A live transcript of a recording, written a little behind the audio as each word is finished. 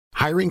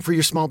Hiring for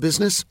your small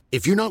business?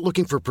 If you're not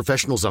looking for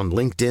professionals on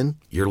LinkedIn,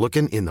 you're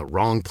looking in the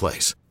wrong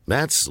place.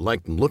 That's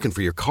like looking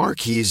for your car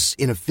keys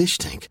in a fish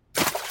tank.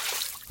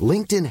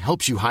 LinkedIn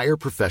helps you hire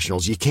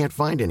professionals you can't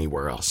find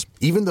anywhere else,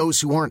 even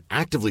those who aren't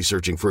actively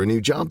searching for a new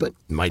job but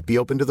might be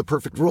open to the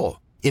perfect role.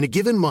 In a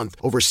given month,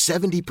 over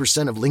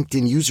 70% of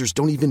LinkedIn users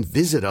don't even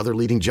visit other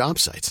leading job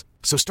sites.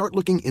 So start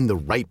looking in the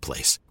right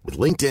place. With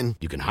LinkedIn,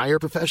 you can hire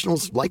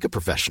professionals like a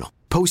professional.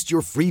 Post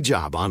your free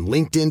job on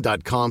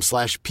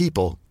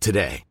linkedin.com/people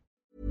today.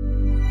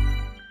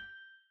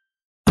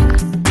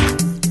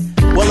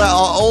 Well, there are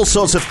all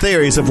sorts of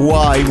theories of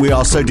why we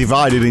are so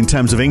divided in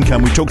terms of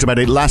income. We talked about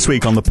it last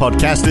week on the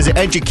podcast. Is it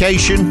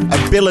education,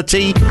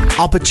 ability,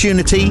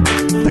 opportunity,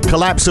 the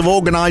collapse of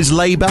organised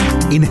labour,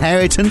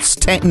 inheritance,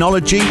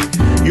 technology,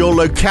 your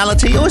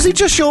locality, or is it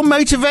just your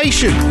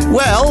motivation?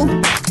 Well,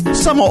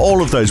 some or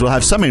all of those will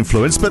have some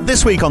influence, but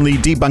this week on the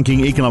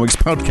Debunking Economics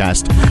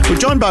podcast, we're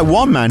joined by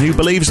one man who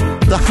believes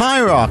the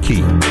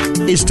hierarchy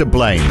is to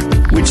blame,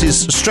 which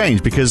is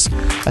strange because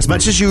as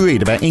much as you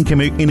read about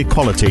income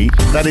inequality,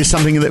 that is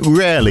something that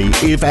rarely,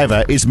 if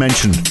ever, is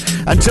mentioned.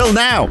 Until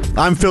now,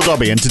 I'm Phil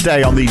Dobby, and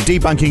today on the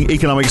Debunking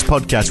Economics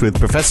podcast with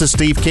Professor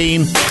Steve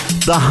Keen,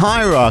 the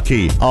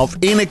hierarchy of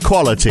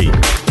inequality.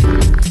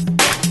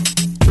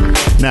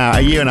 Now,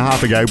 a year and a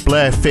half ago,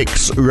 Blair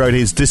Fix wrote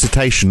his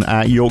dissertation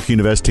at York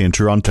University in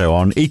Toronto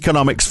on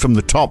economics from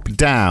the top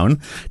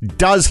down.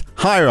 Does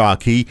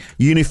hierarchy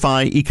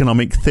unify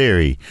economic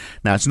theory?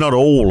 Now, it's not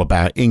all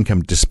about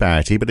income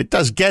disparity, but it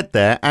does get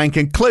there and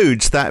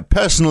concludes that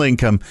personal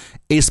income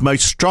is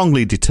most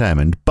strongly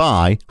determined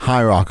by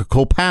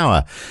hierarchical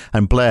power.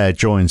 And Blair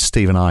joins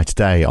Steve and I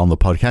today on the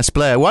podcast.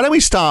 Blair, why don't we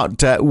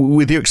start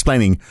with you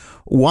explaining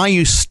why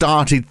you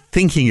started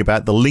thinking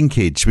about the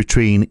linkage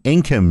between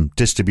income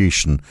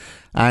distribution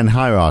and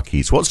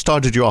hierarchies. What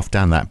started you off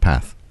down that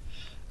path?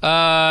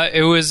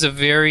 It was a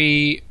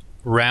very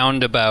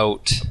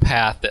roundabout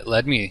path that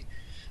led me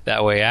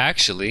that way,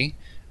 actually.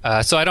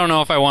 So I don't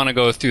know if I want to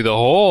go through the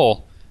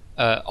whole,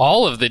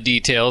 all of the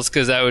details,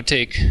 because that would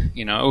take,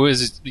 it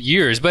was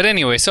years. But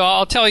anyway, so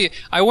I'll tell you,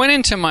 I went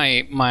into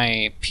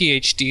my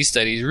PhD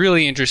studies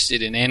really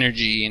interested in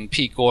energy and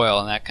peak oil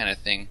and that kind of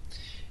thing.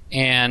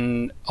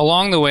 And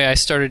along the way, I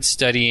started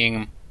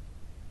studying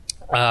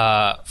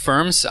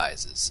firm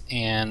sizes.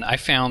 And I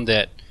found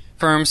that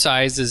firm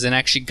sizes and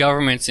actually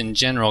governments in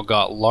general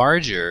got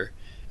larger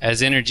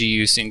as energy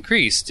use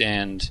increased.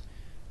 And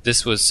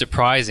this was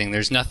surprising.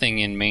 There's nothing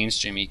in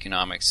mainstream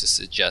economics to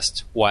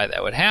suggest why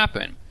that would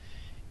happen.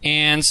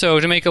 And so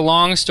to make a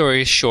long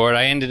story short,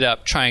 I ended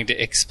up trying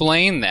to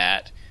explain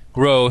that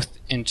growth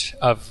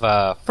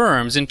of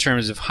firms in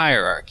terms of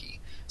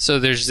hierarchy. So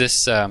there's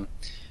this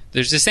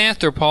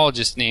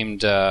anthropologist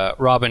named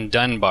Robin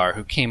Dunbar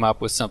who came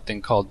up with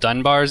something called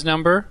Dunbar's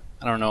number.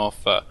 I don't know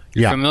if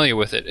you're familiar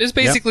with it. It's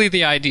basically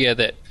the idea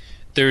that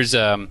there's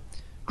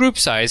group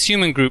size,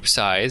 human group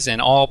size, and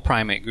all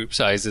primate group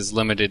size is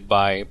limited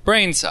by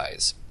brain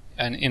size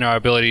and in our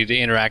ability to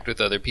interact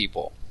with other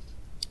people.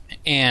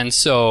 And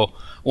so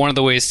one of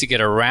the ways to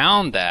get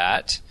around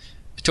that,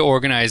 to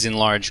organize in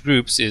large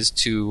groups, is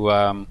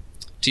to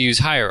use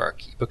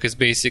hierarchy, because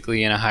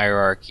basically in a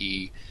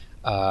hierarchy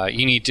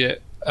you need to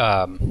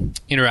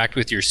interact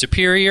with your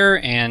superior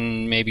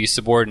and maybe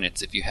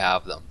subordinates if you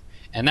have them.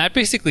 And that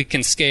basically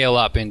can scale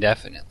up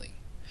indefinitely.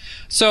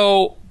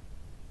 So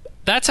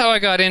that's how I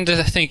got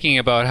into thinking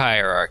about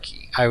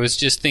hierarchy. I was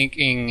just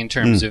thinking in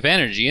terms of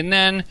energy. And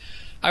then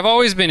I've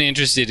always been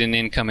interested in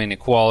income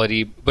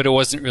inequality, but it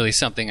wasn't really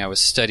something I was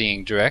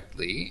studying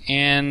directly.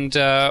 And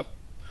then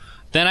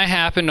I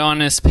happened on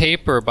this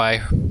paper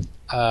by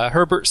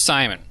Herbert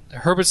Simon.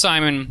 Herbert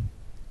Simon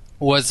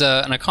was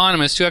an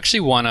economist who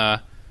actually won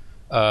a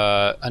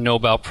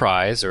Nobel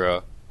Prize, or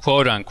a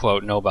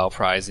quote-unquote Nobel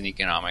Prize in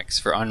economics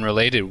for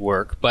unrelated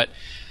work. But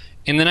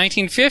in the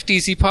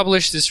 1950s, he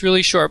published this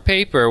really short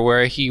paper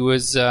where he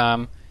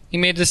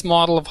made this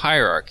model of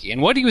hierarchy.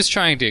 And what he was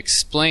trying to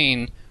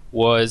explain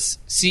was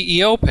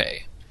CEO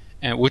pay,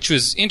 and which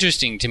was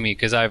interesting to me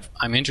because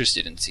I'm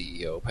interested in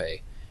CEO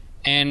pay.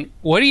 And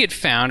what he had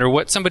found, or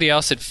what somebody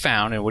else had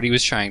found, and what he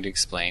was trying to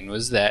explain,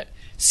 was that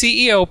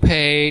CEO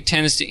pay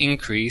tends to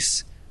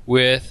increase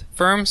with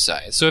firm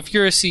size. So if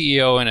you're a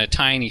CEO in a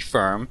tiny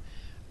firm,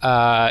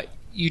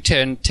 you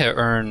tend to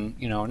earn,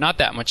 not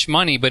that much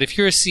money. But if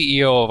you're a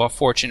CEO of a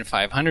Fortune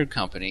 500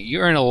 company, you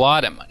earn a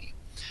lot of money.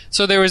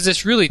 So there was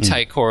this really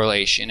tight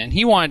correlation, and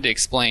he wanted to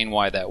explain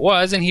why that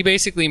was, and he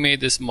basically made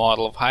this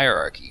model of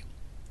hierarchy.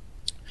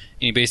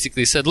 And he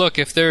basically said, look,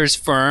 if there's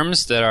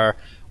firms that are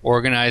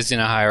organized in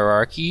a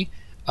hierarchy,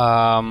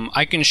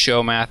 I can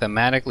show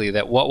mathematically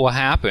that what will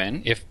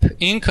happen if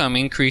income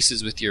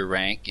increases with your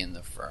rank in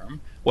the firm,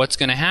 what's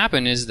going to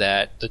happen is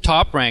that the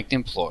top-ranked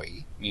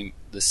employee,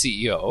 the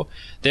CEO,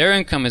 their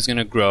income is going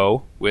to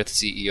grow with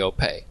CEO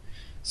pay.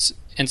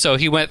 And so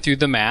he went through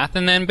the math,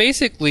 and then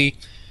basically,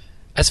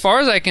 as far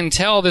as I can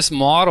tell, this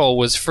model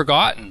was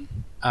forgotten.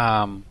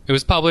 It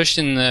was published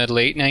in the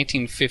late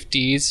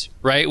 1950s,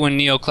 right when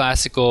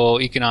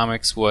neoclassical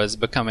economics was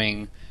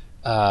becoming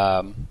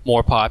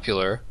more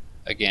popular.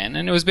 again,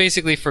 and it was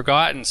basically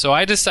forgotten. So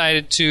I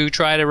decided to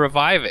try to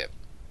revive it.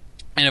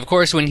 And of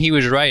course, when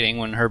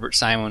Herbert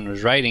Simon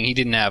was writing, he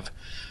didn't have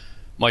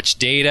much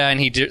data, and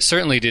he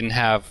certainly didn't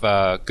have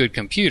good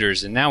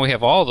computers. And now we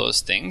have all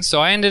those things. So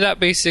I ended up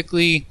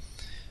basically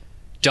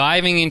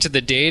diving into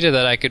the data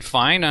that I could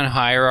find on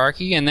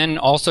hierarchy, and then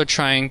also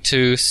trying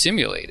to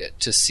simulate it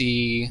to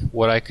see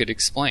what I could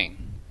explain.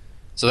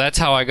 So that's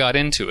how I got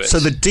into it. So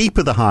the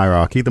deeper the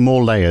hierarchy, the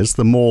more layers,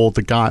 the more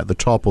the guy at the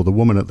top or the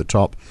woman at the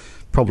top,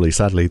 probably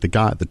sadly the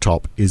guy at the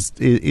top, is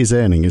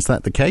earning. Is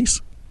that the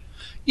case?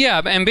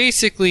 Yeah, and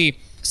basically,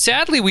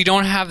 sadly, we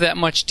don't have that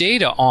much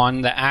data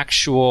on the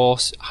actual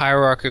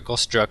hierarchical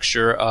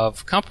structure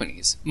of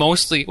companies.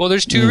 Mostly, well,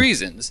 there's two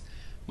reasons.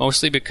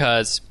 Mostly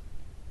because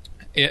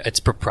it's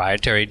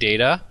proprietary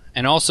data,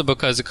 and also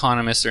because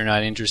economists are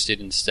not interested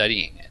in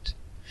studying it.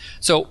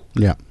 So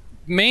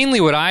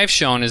mainly what I've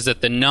shown is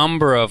that the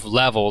number of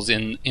levels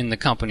in the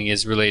company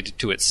is related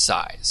to its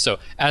size. So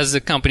as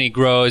the company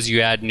grows,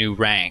 you add new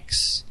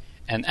ranks.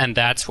 And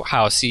that's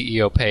how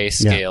CEO pay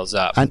scales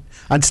up.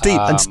 And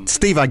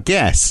Steve, I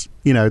guess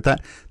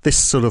that this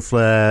sort of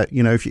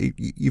if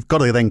you've got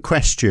to then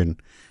question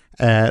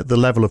the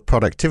level of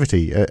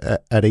productivity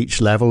at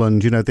each level,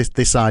 and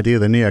this idea,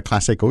 the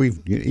neoclassic, or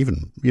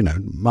even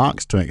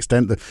Marx to an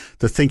extent,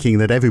 the thinking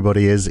that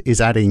everybody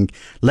is adding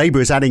labor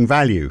is adding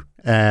value.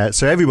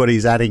 So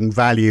everybody's adding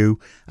value,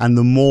 and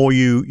the more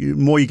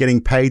you're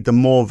getting paid, the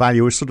more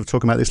value. We were sort of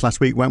talking about this last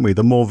week, weren't we?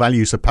 The more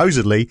value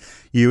supposedly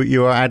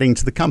you are adding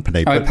to the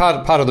company. I mean,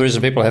 part of the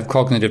reason people have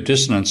cognitive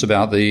dissonance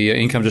about the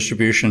income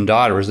distribution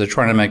data is they're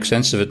trying to make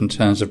sense of it in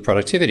terms of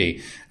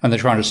productivity, and they're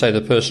trying to say the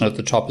person at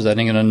the top is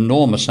adding an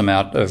enormous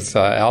amount of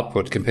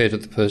output compared to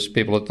the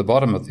people at the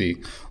bottom of the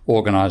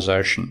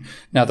organization.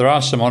 Now, there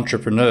are some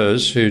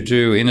entrepreneurs who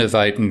do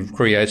innovate and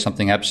create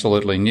something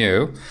absolutely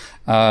new,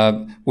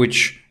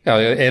 which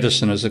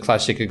Edison is a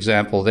classic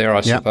example there,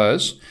 I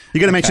suppose. You're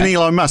going to mention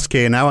Elon Musk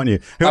here now, aren't you?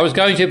 I was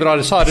going to, but I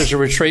decided to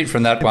retreat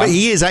from that one. But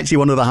he is actually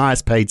one of the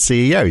highest paid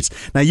CEOs.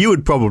 Now, you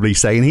would probably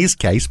say in his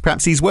case,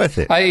 perhaps he's worth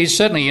it. He's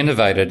certainly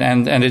innovated,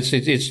 and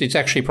it's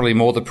actually probably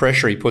more the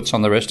pressure he puts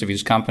on the rest of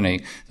his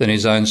company than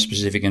his own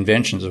specific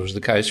inventions. It was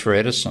the case for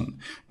Edison.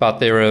 But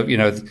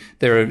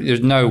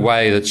there's no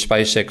way that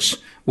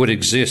SpaceX would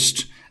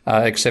exist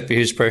except for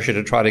his pressure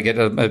to try to get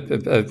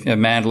a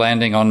manned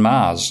landing on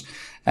Mars.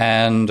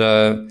 And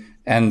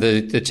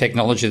the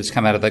technology that's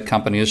come out of that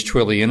company is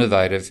truly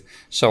innovative.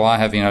 So I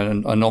have,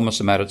 an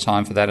enormous amount of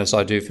time for that, as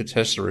I do for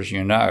Tesla, as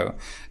you know.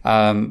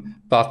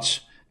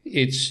 But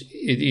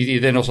you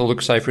then also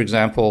look, say, for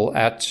example,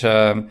 at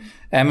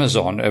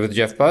Amazon with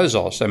Jeff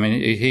Bezos. I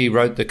mean, he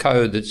wrote the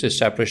code that's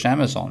established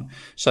Amazon.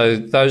 So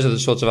those are the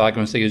sorts of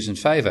arguments they use in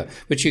favor.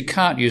 But you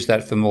can't use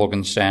that for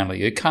Morgan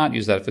Stanley. You can't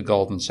use that for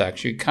Goldman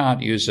Sachs. You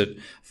can't use it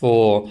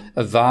for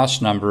a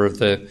vast number of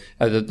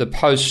the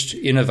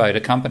post-innovator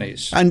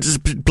companies. And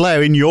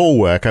Blair, in your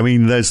work, I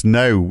mean, there's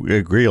no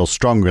real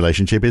strong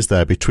relationship, is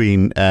there,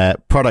 between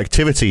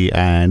productivity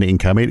and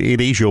income? It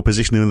is your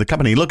position in the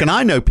company. Look, and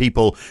I know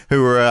people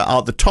who are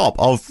at the top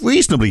of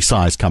reasonably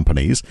sized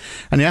companies,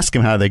 and you ask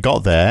them how they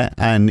got there,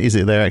 and is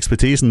it their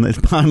expertise? And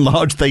by and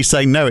large, they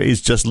say no, it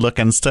is just luck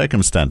and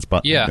circumstance.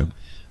 But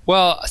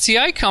well, see,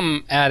 I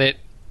come at it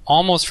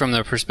almost from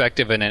the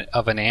perspective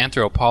of an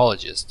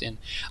anthropologist. And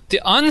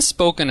the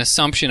unspoken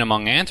assumption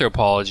among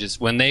anthropologists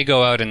when they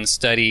go out and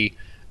study,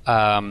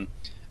 agrarian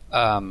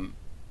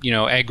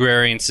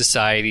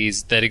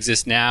societies that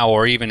exist now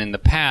or even in the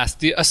past,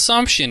 the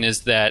assumption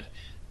is that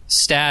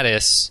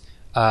status,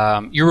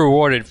 you're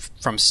rewarded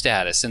from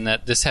status, and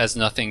that this has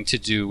nothing to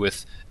do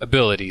with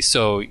ability.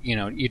 So,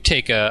 you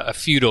take a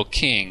feudal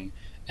king,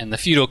 and the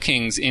feudal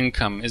king's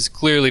income is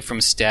clearly from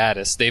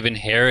status. They've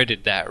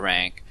inherited that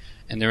rank,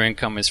 and their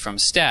income is from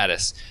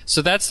status.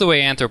 So that's the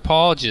way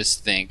anthropologists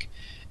think.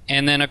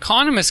 And then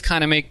economists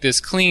kind of make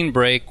this clean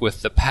break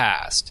with the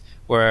past,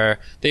 where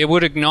they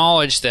would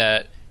acknowledge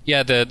that,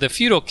 the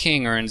feudal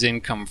king earns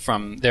income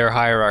from their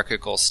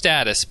hierarchical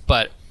status,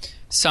 but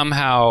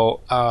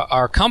somehow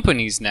our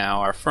companies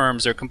now, our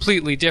firms, are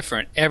completely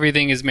different.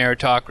 Everything is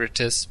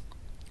meritocratic,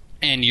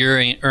 and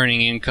you're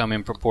earning income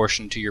in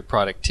proportion to your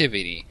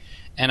productivity.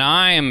 And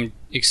I am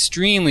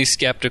extremely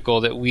skeptical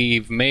that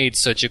we've made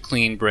such a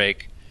clean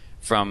break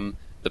from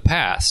the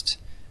past.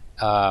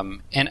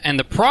 And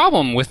the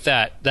problem with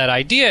that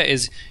idea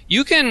is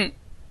you can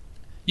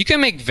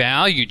make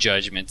value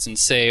judgments and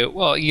say,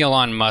 well,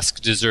 Elon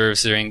Musk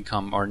deserves their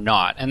income or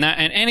not. And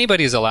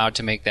anybody is allowed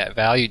to make that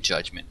value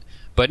judgment.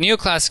 But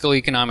neoclassical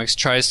economics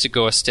tries to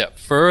go a step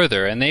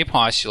further, and they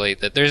postulate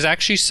that there's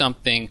actually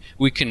something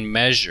we can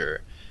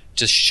measure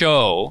to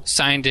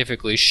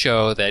scientifically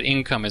show that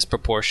income is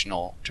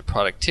proportional to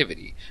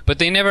productivity. But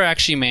they never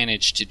actually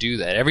manage to do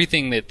that.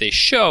 Everything that they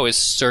show is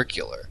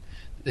circular.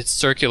 It's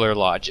circular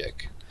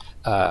logic.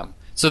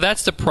 So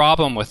that's the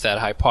problem with that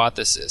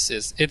hypothesis.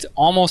 Is it's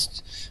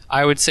almost,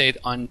 I would say,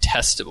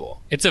 untestable.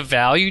 It's a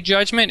value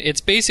judgment. It's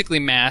basically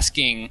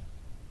masking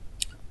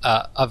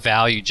a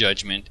value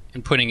judgment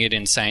and putting it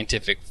in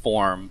scientific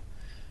form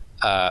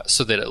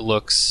so that it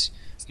looks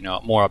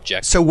more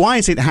objective. So why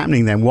is it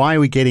happening then? Why are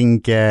we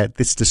getting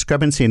this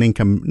discrepancy in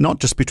income, not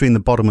just between the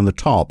bottom and the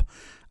top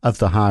of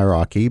the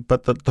hierarchy,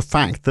 but the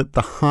fact that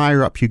the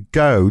higher up you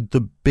go, the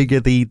bigger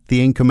the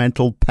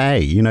incremental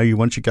pay.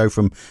 Once you go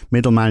from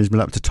middle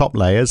management up to top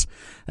layers,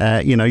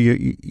 you're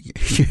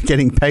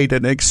getting paid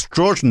an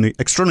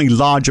extraordinarily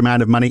large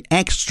amount of money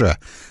extra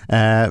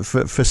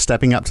for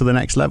stepping up to the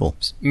next level.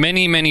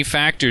 Many, many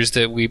factors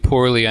that we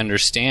poorly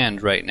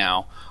understand right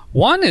now.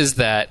 One is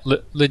that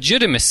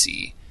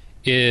legitimacy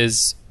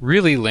is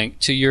really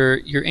linked to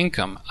your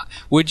income.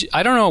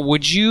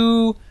 Would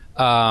you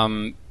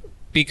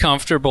be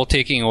comfortable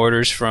taking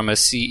orders from a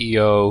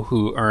CEO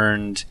who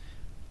earned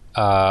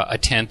a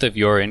tenth of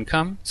your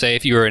income? Say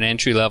if you were an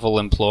entry-level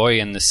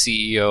employee and the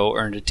CEO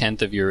earned a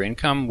tenth of your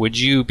income, would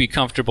you be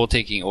comfortable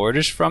taking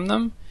orders from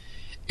them?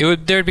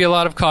 There'd be a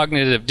lot of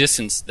cognitive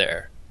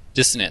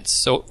dissonance.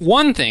 So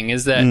one thing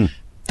is that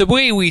the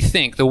way we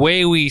think, the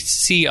way we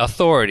see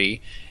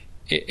authority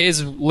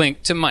is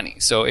linked to money.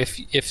 So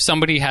if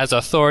somebody has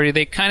authority,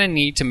 they kind of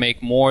need to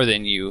make more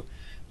than you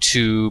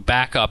to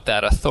back up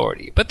that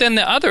authority. But then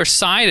the other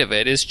side of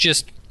it is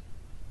just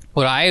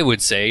what I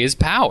would say is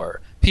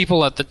power.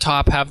 People at the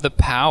top have the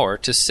power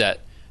to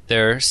set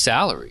their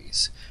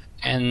salaries.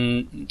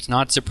 And it's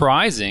not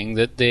surprising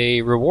that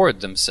they reward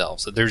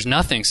themselves. So there's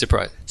nothing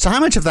surprising. So how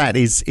much of that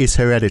is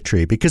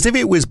hereditary? Because if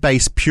it was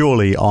based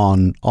purely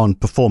on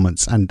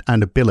performance and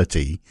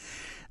ability,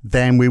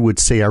 then we would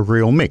see a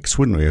real mix,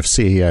 wouldn't we, of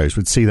CEOs?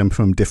 We'd see them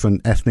from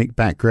different ethnic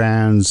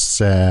backgrounds,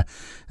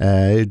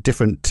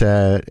 different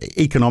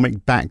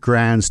economic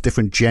backgrounds,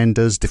 different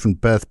genders, different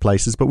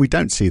birthplaces, but we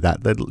don't see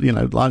that. They're,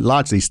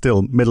 largely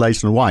still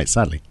middle-aged and white,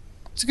 sadly.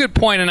 It's a good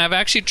point, and I've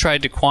actually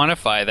tried to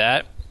quantify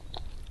that,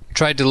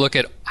 tried to look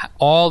at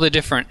all the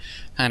different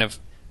kind of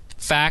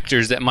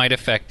factors that might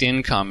affect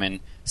income and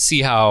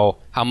see how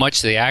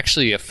much they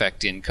actually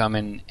affect income,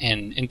 and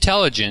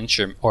intelligence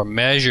or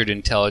measured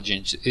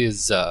intelligence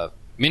is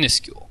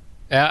minuscule,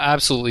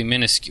 absolutely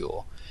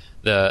minuscule,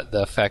 the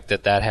effect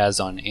that has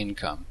on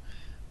income,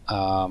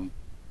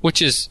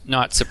 which is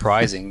not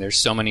surprising. There's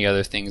so many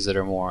other things that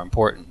are more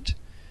important.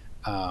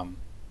 And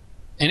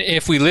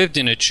if we lived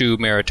in a true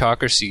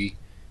meritocracy,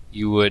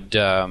 you would,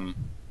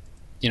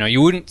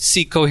 you wouldn't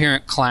see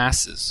coherent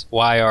classes.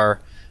 Why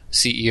are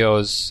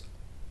CEOs,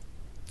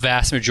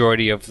 vast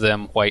majority of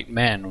them, white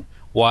men?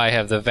 Why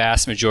have the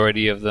vast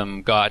majority of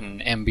them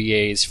gotten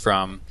MBAs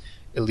from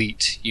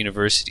elite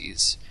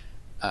universities?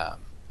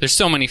 There's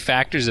so many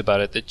factors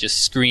about it that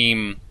just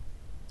scream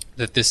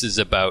that this is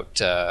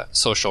about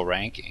social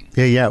ranking.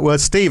 Yeah. Well,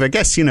 Steve, I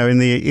guess in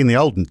the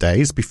olden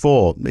days,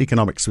 before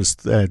economics was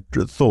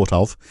thought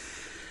of,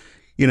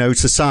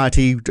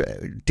 society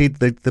did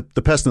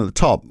the person at the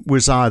top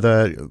was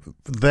either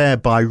there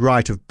by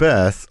right of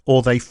birth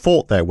or they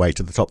fought their way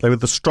to the top. They were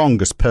the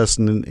strongest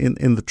person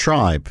in the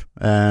tribe.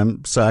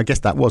 So I guess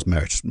that was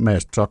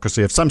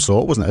meritocracy of some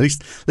sort, wasn't it?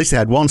 At least they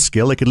had one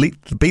skill. They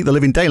could beat the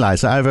living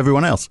daylights out of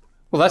everyone else.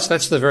 Well,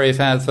 that's the very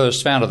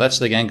first founder. That's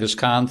the Genghis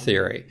Khan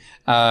theory,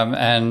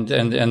 and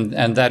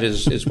that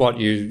is what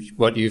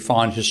you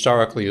find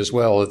historically as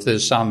well. If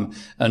there's some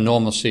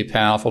enormously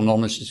powerful,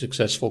 enormously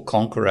successful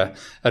conqueror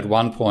at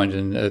one point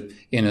in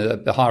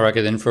a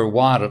hierarchy, then for a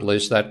while at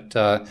least, that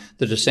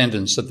the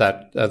descendants of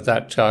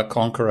that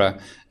conqueror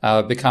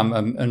become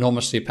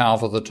enormously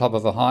powerful at the top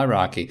of a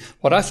hierarchy.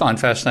 What I find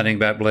fascinating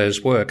about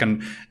Blair's work,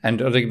 and I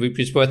think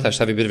it's worth us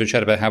having a bit of a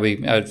chat about how we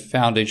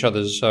found each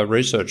other's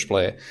research,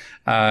 Blair,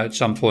 at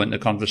some point in the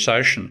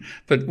conversation,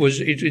 but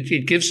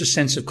it gives a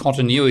sense of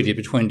continuity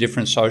between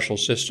different social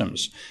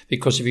systems.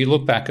 Because if you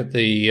look back at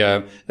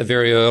the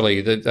very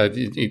early,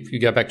 if you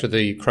go back to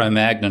the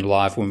Cro-Magnon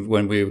life,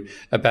 when we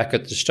are back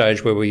at the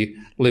stage where we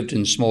lived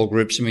in small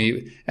groups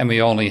and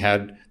we only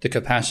had the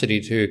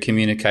capacity to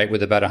communicate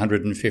with about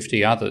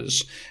 150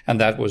 others. And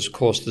that was, of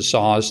course, the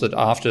size that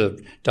after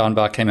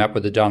Dunbar came up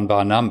with the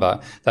Dunbar number,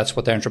 that's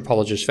what the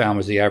anthropologists found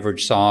was the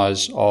average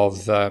size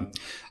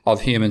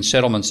of human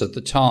settlements at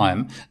the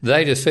time.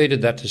 They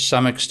defeated that to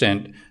some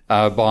extent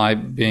by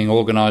being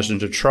organised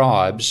into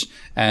tribes,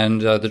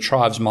 and the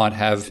tribes might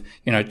have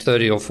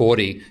 30 or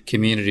 40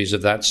 communities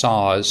of that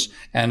size.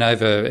 And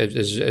over,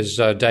 as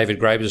David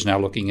Graeber is now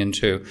looking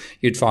into,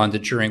 you'd find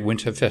that during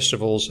winter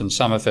festivals and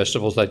summer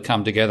festivals, they'd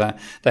come together.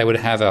 They would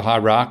have a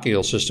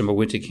hierarchical system, a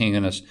winter king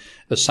and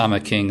a summer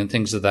king and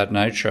things of that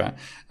nature.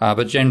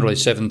 But generally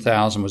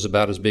 7,000 was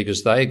about as big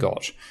as they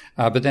got.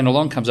 But then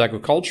along comes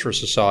agricultural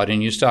society,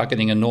 and you start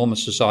getting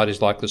enormous societies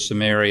like the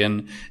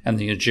Sumerian and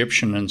the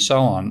Egyptian and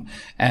so on.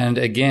 And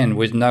again,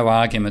 with no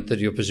argument that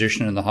your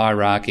position in the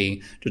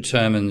hierarchy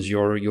determines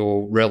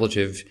your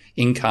relative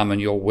income and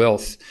your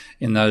wealth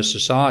in those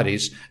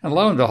societies. And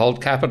lo and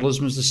behold,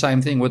 capitalism is the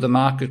same thing with a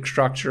market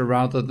structure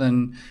rather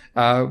than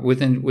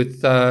with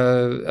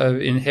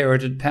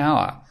inherited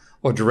power,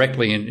 or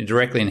directly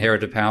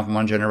inherited power from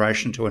one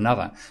generation to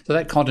another. So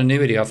that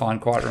continuity I find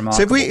quite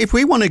remarkable. So if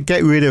we want to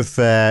get rid of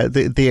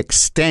the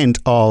extent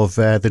of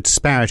the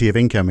disparity of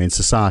income in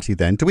society,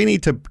 then do we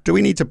need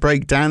to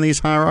break down these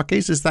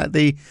hierarchies? Is that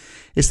the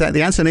Is that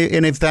the answer?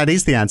 And if that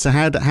is the answer,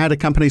 how do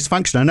companies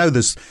function? I know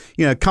there's,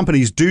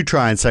 companies do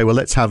try and say, well,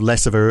 let's have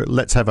less of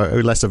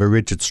a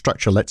rigid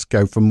structure. Let's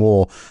go for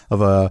more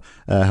of a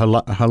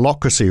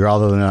holacracy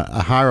rather than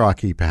a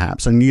hierarchy,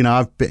 perhaps. And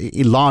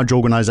in large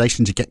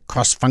organizations, you get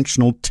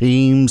cross-functional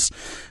teams,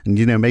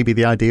 and maybe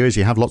the idea is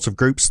you have lots of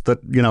groups that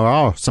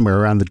are somewhere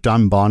around the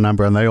Dunbar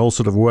number, and they all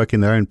sort of work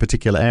in their own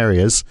particular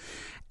areas.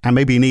 And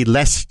maybe you need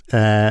less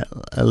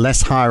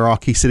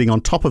hierarchy sitting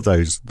on top of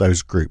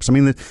those groups. I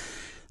mean,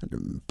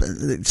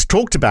 it's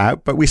talked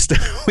about, but we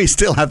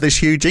still have this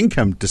huge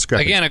income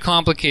discrepancy. Again, a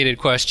complicated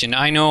question.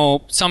 I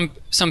know some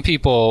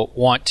people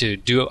want to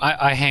do.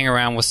 I hang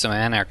around with some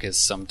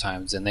anarchists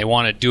sometimes, and they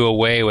want to do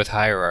away with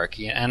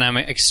hierarchy, and I'm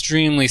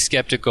extremely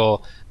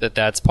skeptical that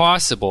that's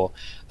possible.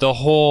 The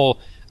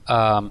whole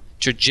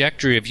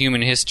trajectory of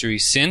human history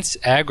since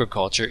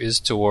agriculture is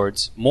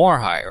towards more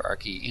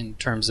hierarchy in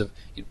terms of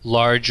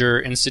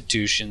larger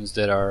institutions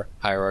that are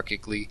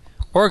hierarchically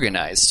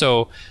organized.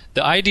 So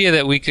the idea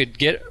that we could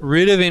get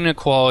rid of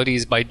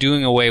inequalities by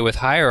doing away with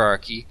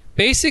hierarchy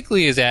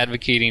basically is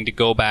advocating to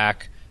go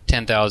back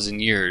 10,000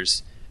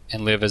 years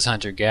and live as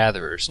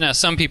hunter-gatherers. Now,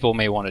 some people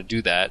may want to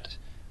do that,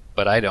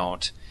 but I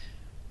don't.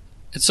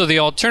 And so the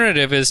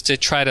alternative is to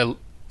try to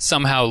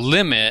somehow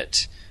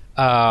limit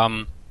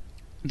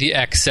the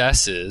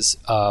excesses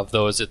of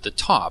those at the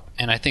top.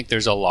 And I think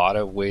there's a lot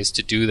of ways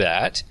to do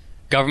that.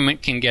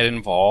 Government can get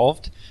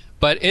involved,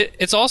 but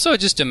it's also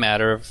just a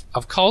matter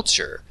of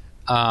culture.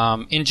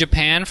 In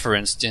Japan, for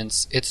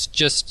instance, it's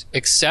just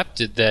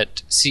accepted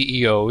that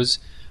CEOs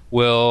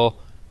will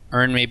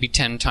earn maybe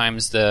 10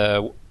 times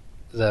the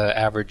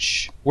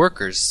average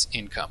worker's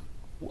income.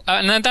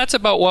 And that's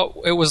about what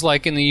it was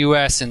like in the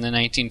U.S. in the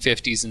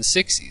 1950s and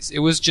 60s. It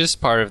was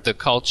just part of the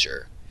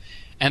culture.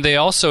 And they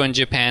also, in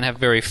Japan, have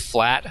very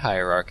flat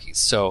hierarchies.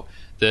 So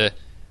the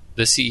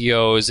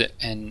CEOs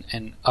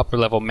and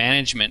upper-level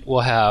management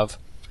will have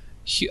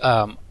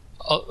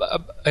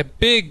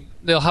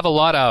they'll have a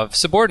lot of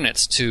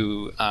subordinates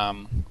to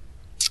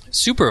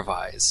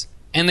supervise,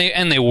 and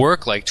they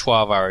work like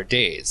 12-hour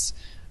days.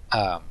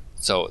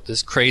 So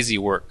this crazy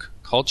work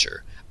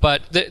culture.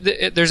 But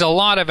there's a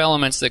lot of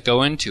elements that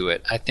go into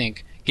it. I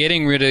think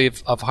getting rid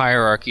of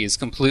hierarchy is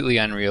completely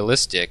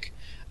unrealistic.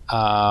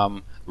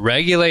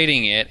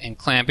 Regulating it and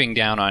clamping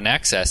down on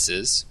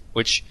excesses,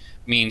 which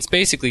means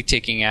basically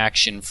taking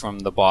action from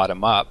the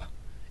bottom up,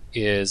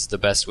 is the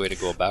best way to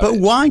go about it. But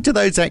why do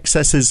those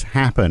excesses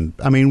happen?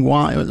 I mean,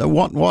 why?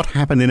 What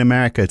happened in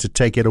America to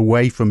take it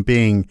away from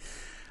being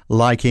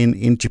like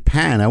in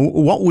Japan?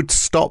 What would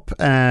stop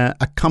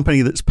a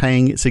company that's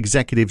paying its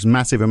executives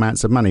massive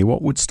amounts of money?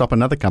 What would stop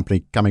another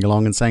company coming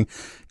along and saying,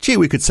 gee,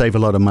 we could save a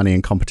lot of money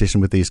in competition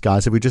with these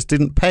guys if we just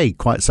didn't pay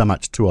quite so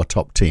much to our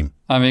top team?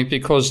 I mean,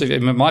 because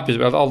it might be,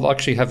 I'll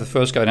actually have the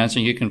first go at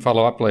answering. You can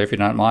follow up, Blair, if you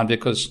don't mind,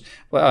 because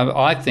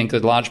I think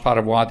that a large part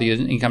of why the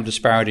income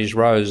disparities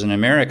rose in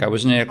America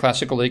was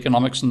neoclassical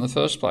economics in the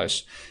first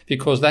place,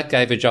 because that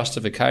gave a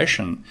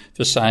justification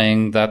for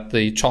saying that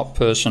the top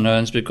person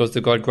earns because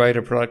they've got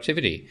greater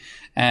productivity.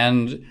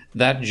 And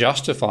that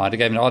justified, it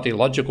gave an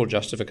ideological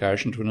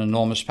justification to an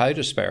enormous pay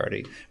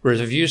disparity. Whereas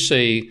if you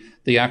see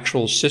the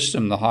actual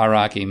system the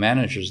hierarchy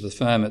manages, the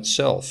firm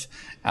itself,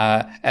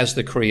 as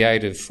the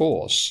creative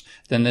force,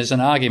 then there's an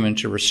argument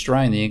to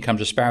restrain the income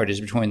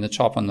disparities between the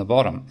top and the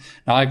bottom.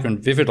 Now, I can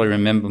vividly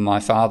remember my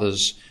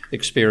father's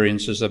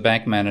experience as a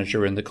bank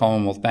manager in the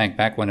Commonwealth Bank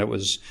back when it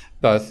was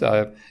both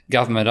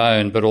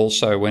government-owned, but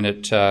also when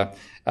it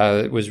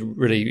was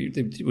really,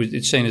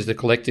 it's seen as the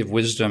collective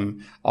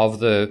wisdom of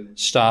the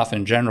staff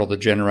in general that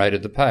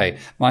generated the pay.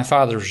 My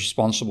father was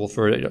responsible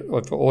for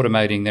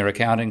automating their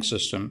accounting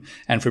system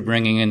and for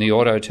bringing in the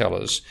auto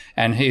tellers,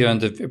 and he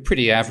earned a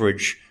pretty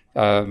average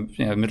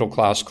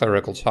middle-class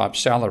clerical type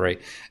salary.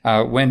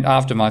 When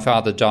after my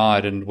father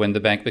died and when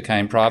the bank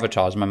became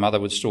privatised, my mother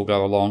would still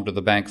go along to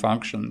the bank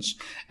functions.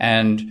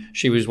 And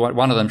she was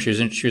one of them. She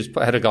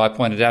had a guy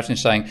pointed out to me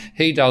saying,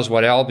 he does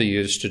what Albie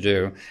used to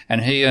do,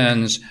 and he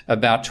earns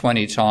about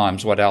 20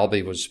 times what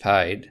Albie was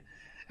paid.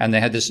 And they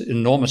had this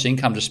enormous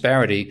income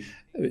disparity,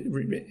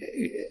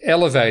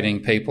 elevating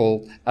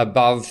people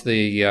above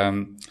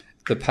the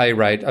pay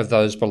rate of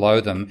those below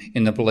them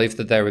in the belief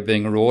that they were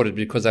being rewarded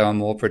because they were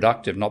more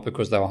productive, not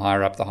because they were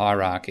higher up the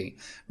hierarchy.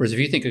 Whereas if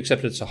you think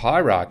except it's a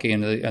hierarchy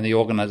and the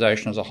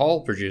organisation as a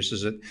whole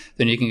produces it,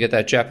 then you can get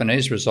that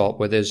Japanese result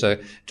where there's a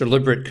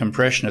deliberate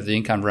compression of the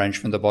income range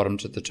from the bottom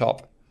to the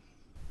top.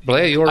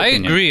 Blair, your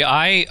opinion? I agree.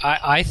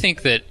 I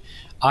think that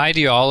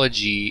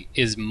ideology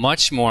is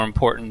much more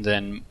important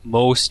than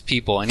most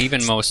people and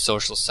even most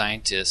social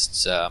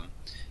scientists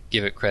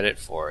give it credit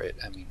for it.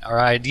 I mean, our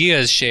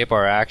ideas shape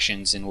our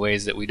actions in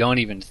ways that we don't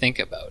even think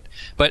about.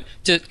 But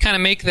to kind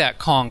of make that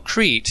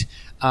concrete,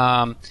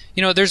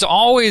 there's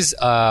always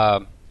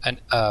a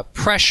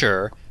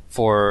pressure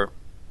for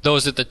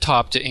those at the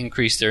top to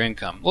increase their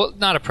income. Well,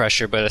 not a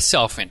pressure, but a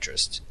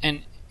self-interest.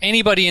 And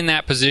anybody in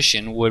that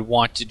position would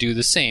want to do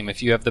the same.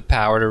 If you have the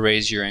power to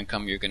raise your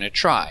income, you're going to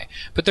try.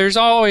 But there's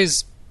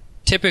always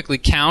typically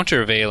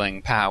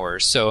countervailing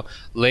powers. So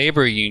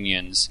labor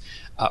unions,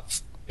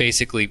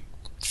 basically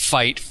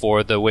fight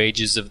for the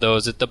wages of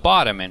those at the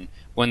bottom. And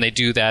when they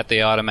do that,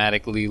 they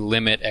automatically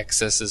limit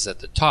excesses at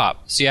the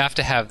top. So you have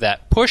to have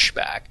that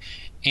pushback.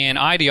 And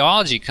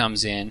ideology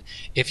comes in.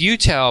 If you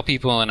tell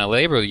people in a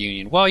labor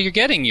union, well, you're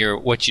getting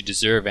what you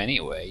deserve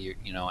anyway,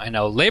 and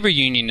a labor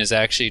union is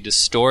actually a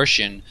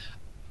distortion,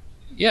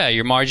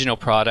 your marginal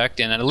product,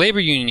 and a labor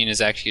union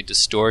is actually a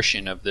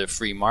distortion of the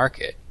free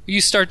market.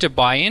 You start to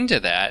buy into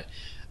that,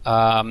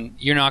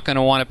 you're not going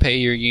to want to pay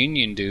your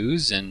union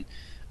dues, and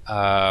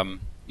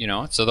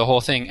so the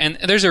whole thing. And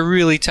there's a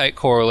really tight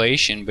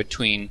correlation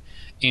between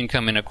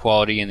income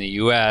inequality in the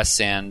U.S.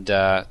 and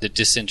the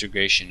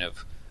disintegration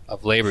of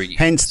labor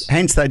unions.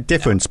 Hence that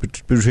difference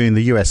between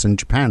the U.S. and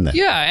Japan then.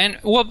 Yeah,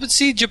 but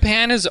see,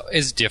 Japan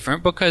is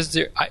different because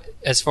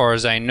as far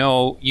as I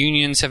know,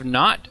 unions have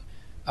not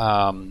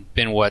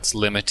been what's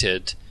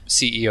limited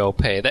CEO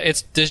pay.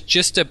 There's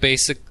just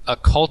a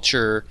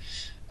culture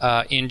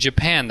in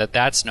Japan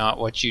that's not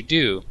what you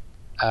do.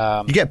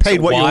 You get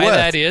paid what you're worth.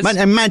 That is?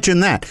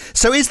 Imagine that.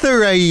 So, is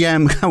there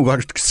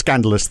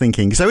scandalous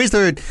thinking? So, is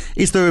there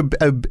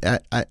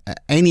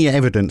any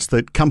evidence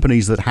that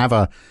companies that have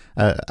a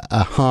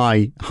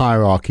high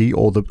hierarchy,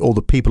 or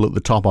the people at the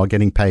top are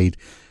getting paid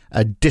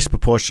a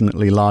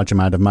disproportionately large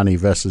amount of money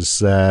versus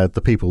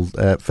the people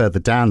further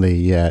down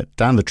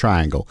the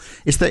triangle?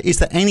 Is there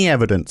any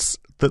evidence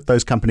that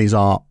those companies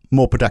are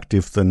more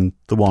productive than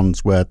the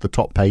ones where the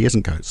top pay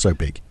isn't so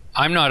big?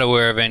 I'm not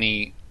aware of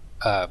any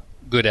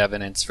good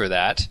evidence for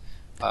that.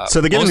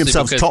 So they're giving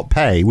themselves top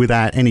pay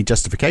without any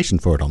justification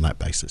for it on that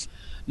basis?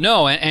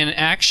 No, and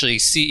actually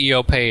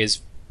CEO pay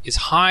is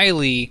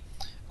highly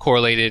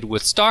correlated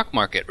with stock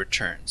market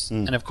returns.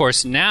 And of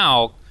course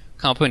now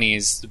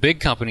the big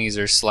companies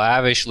are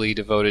slavishly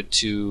devoted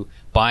to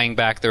buying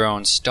back their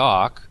own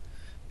stock,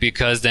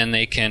 because then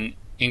they can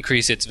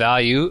increase its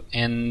value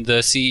and the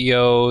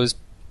CEO's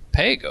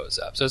pay goes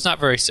up. So it's not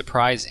very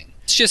surprising.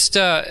 It's just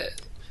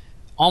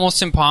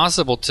almost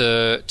impossible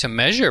to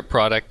measure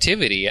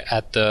productivity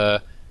at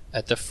the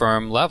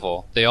firm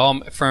level.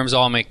 Firms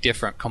all make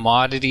different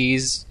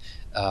commodities.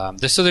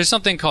 So there's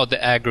something called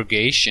the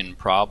aggregation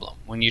problem.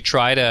 When you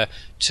try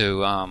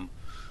to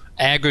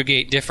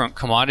aggregate different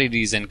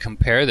commodities and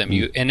compare them,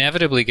 you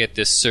inevitably get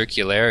this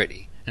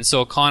circularity. And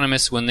so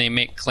economists, when they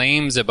make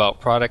claims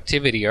about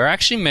productivity, are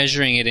actually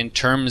measuring it in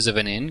terms of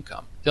an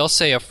income. They'll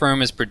say a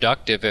firm is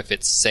productive if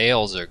its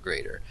sales are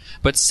greater.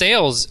 But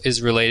sales is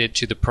related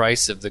to the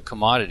price of the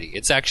commodity.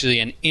 It's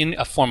actually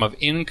a form of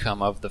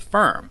income of the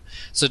firm.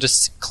 So to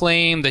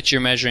claim that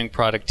you're measuring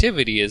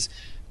productivity is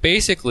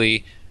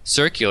basically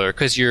circular,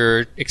 because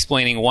you're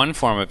explaining one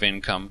form of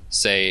income,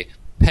 say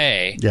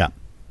pay,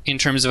 in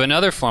terms of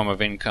another form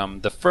of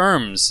income, the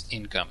firm's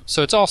income.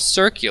 So it's all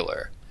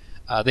circular.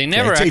 They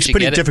never it's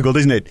pretty difficult,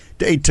 isn't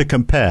it, to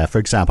compare, for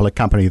example, a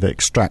company that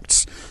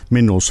extracts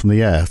minerals from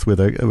the earth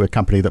with a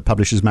company that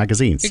publishes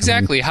magazines.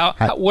 Exactly.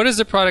 What is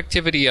the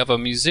productivity of a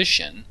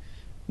musician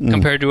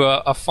compared to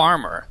a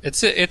farmer?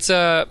 It's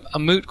a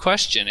moot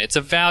question. It's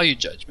a value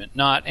judgment,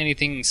 not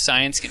anything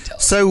science can tell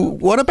us. So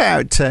what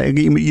about,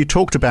 you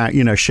talked about,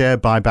 share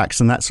buybacks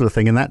and that sort of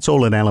thing, and that's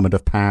all an element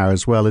of power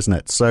as well, isn't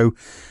it? So,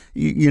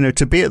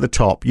 to be at the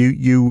top,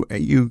 you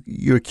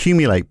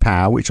accumulate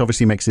power, which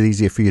obviously makes it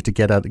easier for you to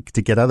get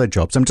other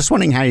jobs. I'm just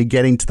wondering how you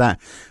get into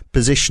that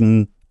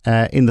position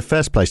in the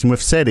first place. And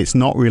we've said it's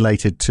not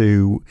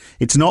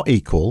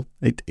equal.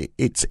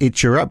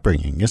 It's your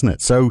upbringing, isn't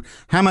it? So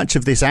how much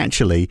of this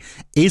actually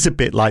is a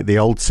bit like the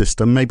old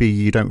system? Maybe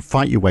you don't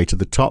fight your way to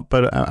the top,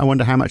 but I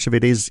wonder how much of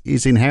it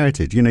is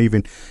inherited.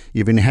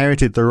 You've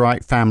inherited the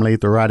right family,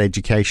 the right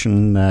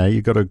education.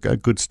 You've got a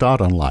good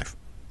start on life.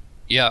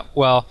 Yeah,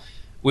 well,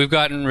 we've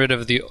gotten rid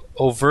of the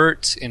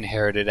overt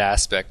inherited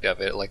aspect of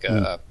it, like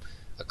a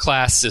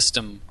class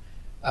system,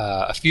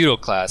 a feudal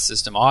class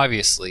system,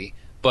 obviously.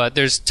 But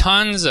there's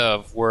tons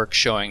of work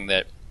showing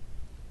that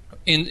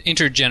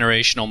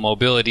intergenerational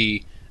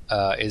mobility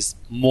is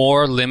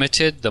more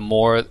limited the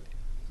more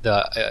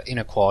the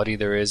inequality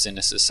there is in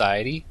a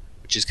society,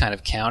 which is kind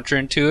of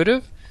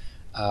counterintuitive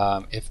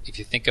if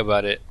you think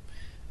about it.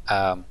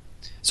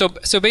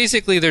 So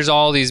basically, there's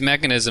all these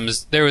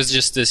mechanisms. There was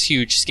just this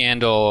huge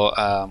scandal.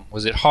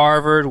 Was it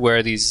Harvard,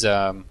 where these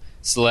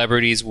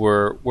celebrities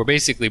were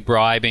basically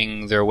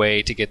bribing their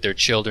way to get their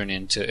children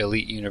into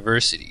elite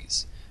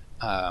universities.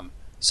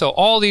 So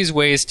all these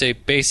ways to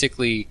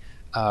basically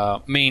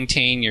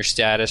maintain your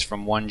status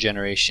from one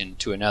generation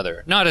to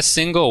another. Not a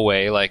single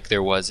way like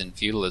there was in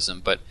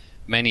feudalism, but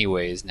many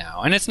ways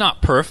now. And it's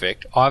not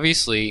perfect.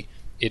 Obviously,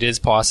 it is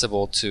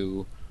possible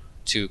to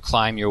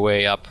climb your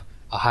way up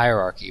a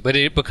hierarchy, but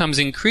it becomes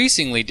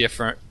increasingly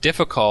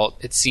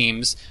difficult, it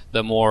seems,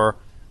 the more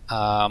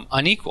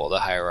unequal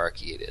the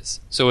hierarchy it is.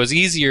 So it was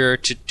easier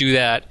to do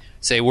that,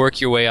 say, work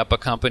your way up a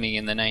company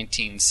in the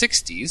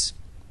 1960s,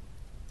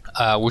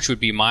 which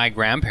would be my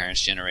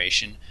grandparents'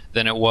 generation,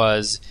 than it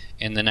was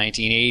in the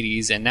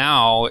 1980s, and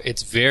now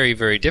it's very,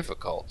 very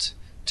difficult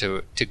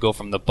to go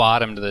from the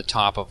bottom to the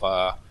top of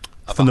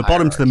from the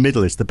bottom to the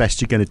middle is the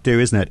best you're going to do,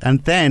 isn't it?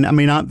 And then, I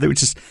mean,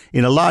 which is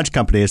in a large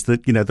company is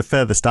the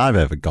furthest I've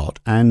ever got,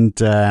 and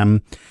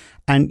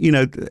you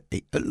know,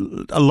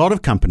 a lot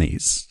of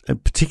companies,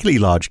 particularly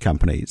large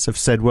companies, have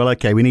said, well,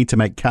 okay, we need to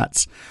make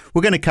cuts.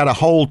 We're going to cut a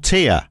whole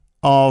tier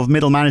of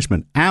middle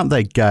management. Out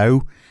they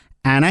go,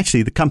 and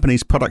actually, the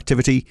company's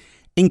productivity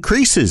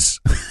increases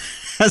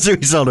as a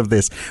result of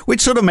this, which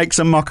sort of makes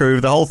a mockery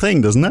of the whole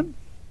thing, doesn't it?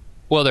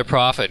 Well, their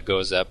profit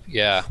goes up,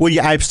 yeah. Well,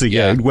 yeah, absolutely,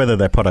 yeah. Whether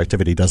their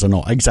productivity does or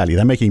not. Exactly.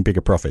 They're making bigger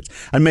profits.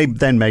 And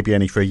maybe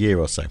only for a year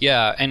or so.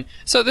 Yeah, and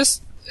so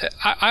this,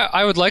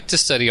 I would like to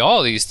study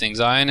all these things.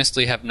 I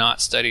honestly have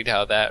not studied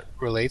how that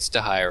relates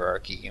to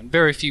hierarchy, and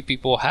very few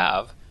people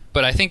have.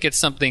 But I think it's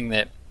something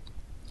that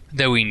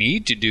we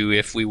need to do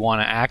if we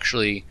want to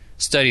actually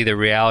study the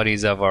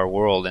realities of our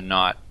world and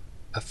not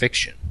a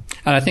fiction.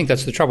 And I think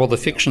that's the trouble. The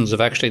fictions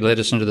have actually led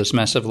us into this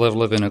massive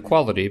level of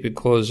inequality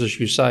because, as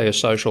you say, a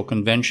social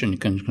convention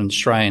can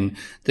constrain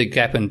the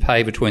gap in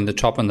pay between the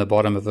top and the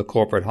bottom of the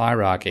corporate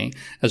hierarchy,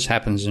 as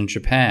happens in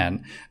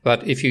Japan.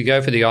 But if you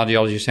go for the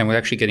ideology saying we're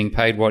actually getting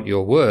paid what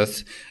you're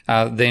worth,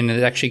 then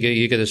it actually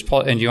you get this,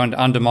 and you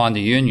undermine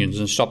the unions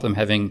and stop them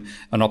having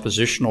an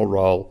oppositional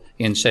role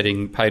in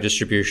setting pay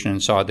distribution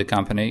inside the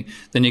company,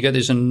 then you get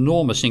these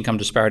enormous income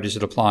disparities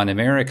that apply in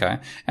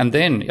America. And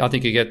then I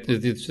think you get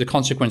the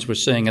consequence we're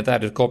seeing at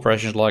that of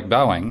corporations like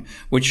Boeing,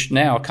 which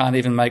now can't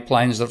even make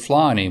planes that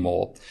fly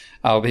anymore.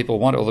 People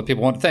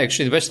want.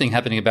 Actually, the best thing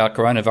happening about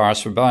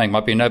coronavirus for Boeing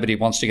might be nobody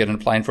wants to get in a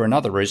plane for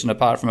another reason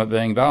apart from it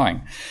being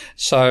Boeing.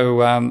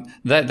 So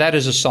that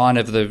is a sign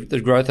of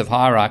the growth of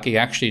hierarchy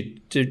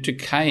actually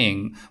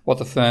decaying what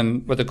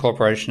the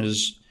corporation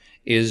is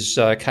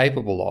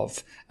capable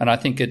of. And I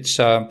think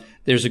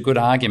there's a good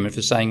argument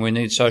for saying we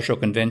need social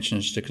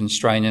conventions to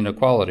constrain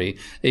inequality,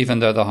 even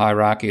though the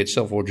hierarchy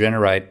itself will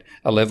generate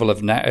a level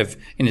of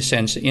in a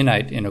sense,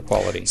 innate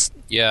inequality.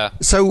 Yeah.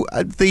 So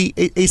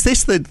is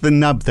this the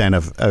nub then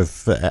of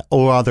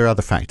or are there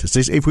other factors?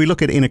 If we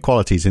look at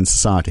inequalities in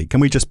society, can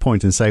we just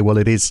point and say, well,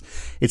 it's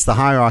the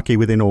hierarchy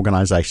within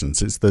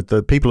organisations. It's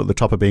the people at the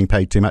top are being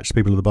paid too much, the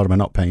people at the bottom are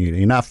not paying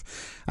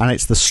enough, and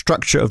it's the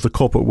structure of the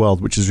corporate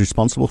world which is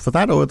responsible for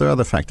that, or are there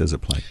other factors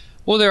at play?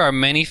 Well, there are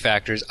many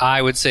factors.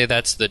 I would say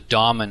that's the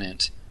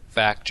dominant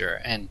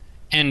factor, and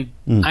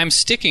I'm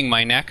sticking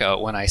my neck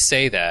out when I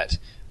say that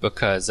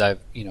because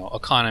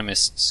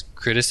economists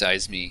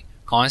criticize me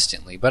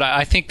constantly, but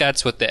I think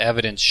that's what the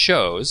evidence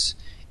shows,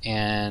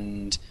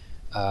 and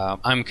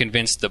I'm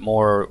convinced that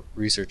more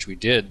research we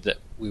did that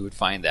we would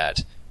find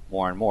that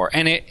more and more.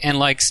 And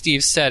like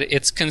Steve said,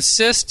 it's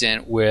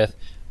consistent with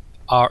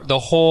the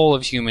whole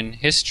of human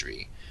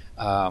history.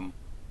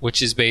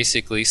 Which is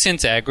basically,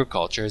 since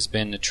agriculture has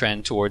been a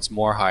trend towards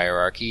more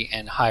hierarchy,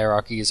 and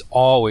hierarchy is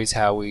always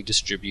how we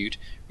distribute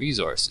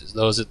resources.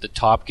 Those at the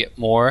top get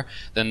more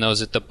than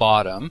those at the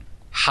bottom.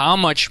 How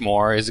much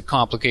more is a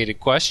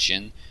complicated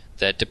question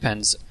that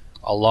depends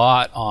a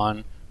lot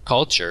on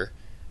culture.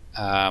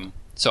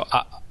 So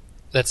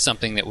that's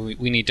something that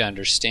we need to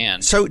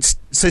understand. So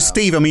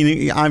Steve, I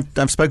mean,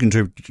 I've spoken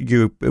to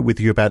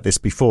you about this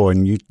before,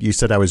 and you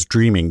said I was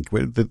dreaming.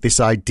 This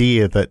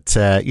idea that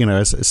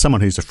as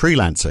someone who's a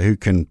freelancer who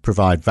can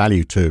provide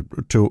value to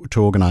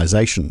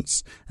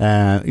organisations,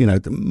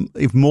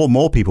 if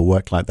more people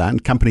work like that,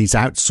 and companies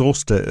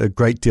outsourced a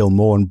great deal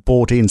more and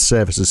bought in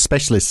services,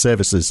 specialist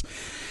services,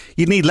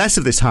 you'd need less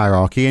of this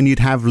hierarchy and you'd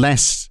have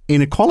less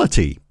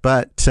inequality.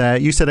 But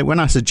you said that when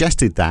I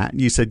suggested that,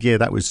 you said, yeah,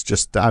 that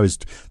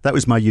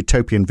was my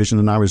utopian vision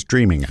and I was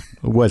dreaming.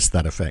 Was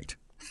that effect?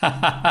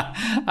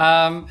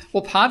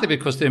 Well, partly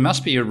because there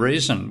must be a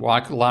reason why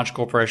large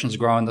corporations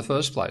grow in the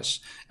first place.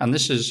 And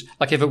this is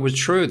like, if it was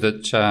true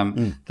that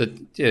the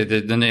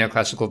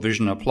neoclassical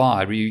vision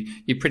applied,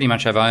 you pretty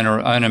much have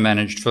owner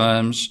managed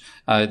firms.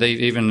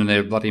 Even in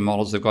their bloody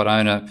models, they've got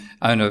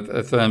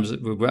owner firms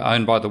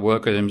owned by the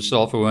worker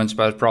himself, who earns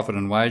both profit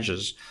and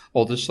wages.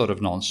 All this sort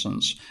of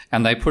nonsense.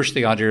 And they push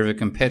the idea of a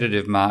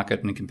competitive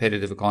market and a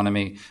competitive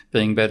economy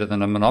being better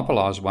than a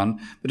monopolised one.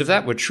 But if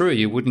that were true,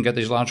 you wouldn't get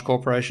these large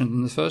corporations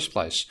in the first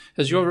place.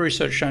 Has your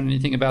research shown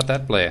anything about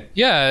that, Blair?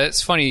 Yeah,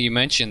 it's funny you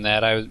mentioned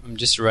that. I'm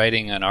just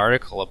writing an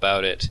article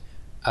about it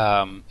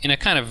in a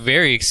kind of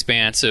very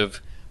expansive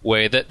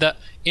way. That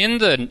in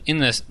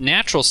the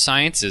natural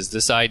sciences,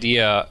 this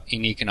idea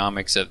in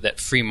economics of that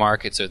free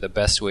markets are the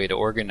best way to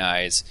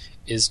organize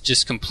is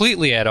just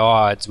completely at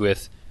odds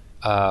with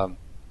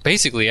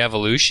basically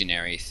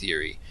evolutionary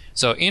theory.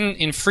 So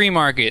in free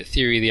market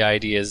theory, the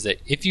idea is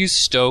that if you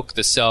stoke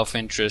the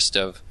self-interest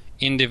of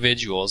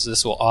individuals,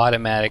 this will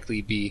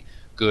automatically be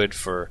good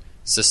for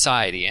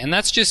society. And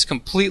that's just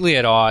completely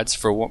at odds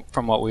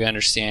from what we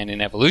understand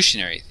in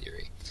evolutionary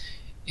theory.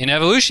 In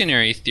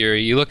evolutionary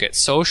theory, you look at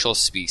social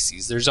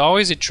species. There's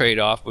always a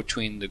trade-off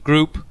between the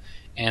group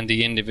and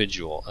the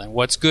individual. And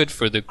what's good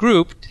for the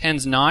group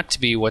tends not to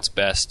be what's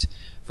best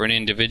for an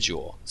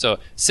individual. So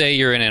say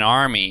you're in an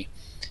army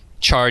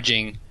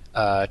charging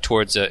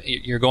towards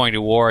you're going to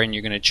war and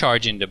you're going to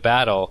charge into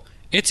battle.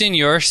 It's in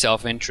your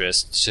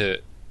self-interest to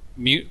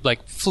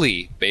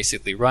flee,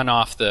 basically run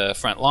off the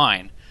front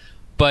line.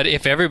 But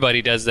if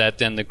everybody does that,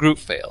 then the group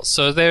fails.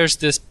 So there's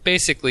this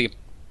basically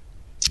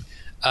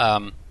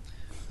the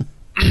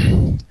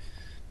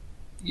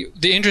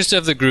interests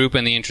of the group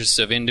and the interests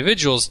of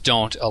individuals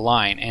don't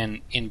align.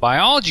 And in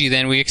biology,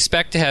 then, we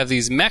expect to have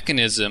these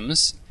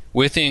mechanisms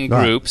within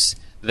groups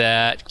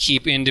that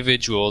keep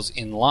individuals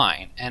in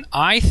line. And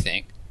I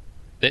think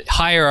that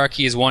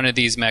hierarchy is one of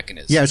these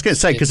mechanisms. Yeah, I was going to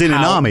say, because in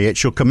an army,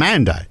 it's your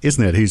commander,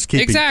 isn't it, who's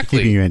keeping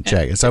you in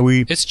check. So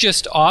it's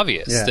just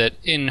obvious that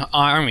in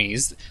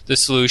armies, the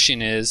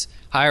solution is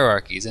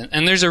hierarchies.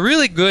 And there's a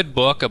really good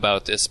book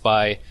about this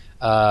by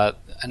a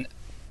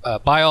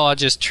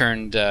biologist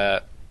turned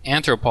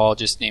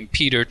anthropologist named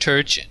Peter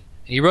Turchin.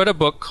 He wrote a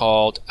book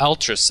called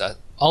Ultra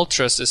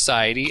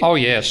Society. Oh,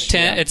 yes.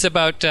 It's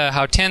about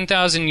how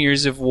 10,000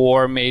 years of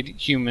war made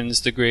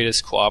humans the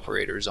greatest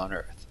cooperators on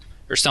Earth,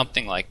 or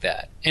something like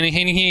that. And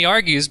he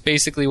argues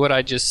basically what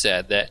I just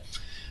said, that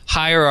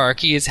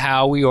hierarchy is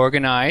how we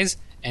organize,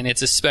 and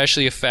it's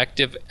especially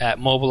effective at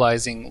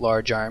mobilizing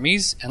large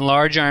armies, and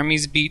large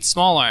armies beat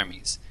small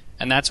armies.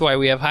 And that's why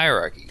we have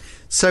hierarchy.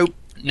 So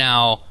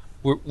now,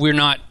 we're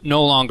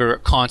no longer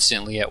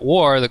constantly at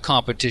war. The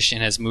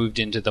competition has moved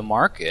into the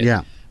market.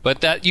 Yeah.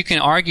 But that you can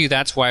argue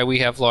that's why we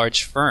have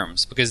large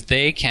firms, because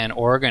they can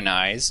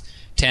organize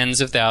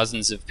tens of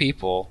thousands of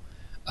people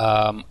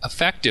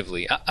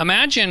effectively.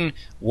 Imagine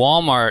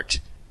Walmart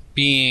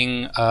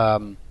being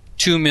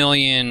 2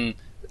 million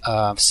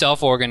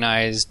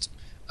self-organized,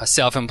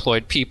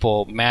 self-employed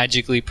people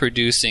magically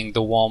producing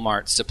the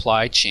Walmart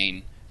supply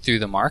chain through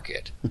the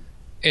market.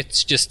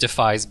 It just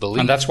defies belief.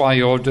 And that's why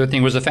your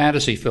thing was a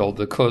fantasy field,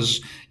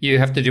 because you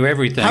have to do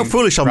everything. How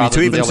foolish of me to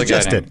even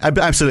suggest it.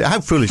 Absolutely. How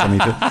foolish of me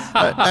to.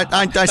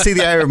 I see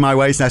the error of my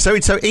ways now. So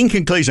in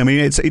conclusion, I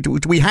mean,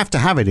 we have to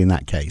have it in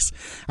that case.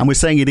 And we're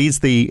saying it is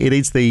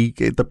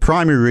the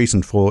primary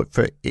reason for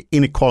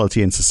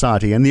inequality in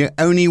society. And the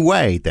only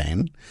way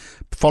then,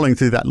 following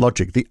through that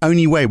logic, the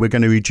only way we're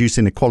going to reduce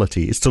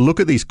inequality is to look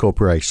at these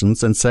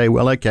corporations and say,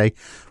 well, okay,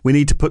 we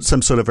need to put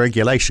some sort of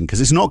regulation, because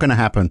it's not going to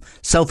happen.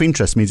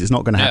 Self-interest means it's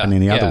not going to happen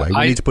any other way.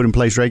 We need to put in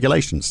place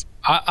regulations.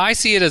 I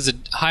see it as a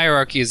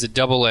hierarchy as a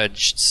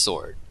double-edged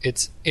sword.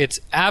 It's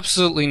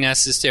absolutely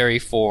necessary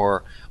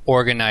for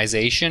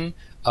organization,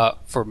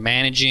 for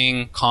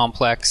managing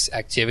complex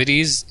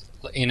activities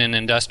in an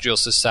industrial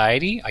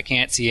society. I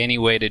can't see any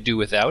way to do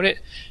without it.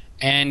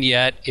 And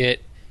yet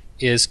it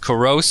is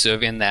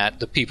corrosive in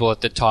that the people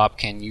at the top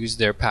can use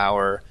their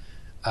power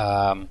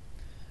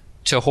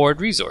to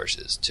hoard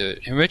resources, to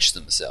enrich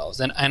themselves.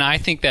 And I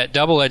think that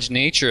double-edged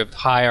nature of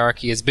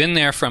hierarchy has been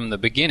there from the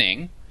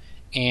beginning,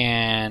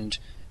 and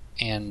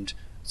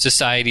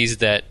societies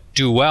that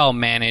do well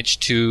manage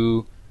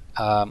to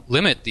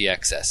limit the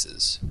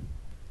excesses.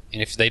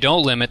 And if they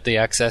don't limit the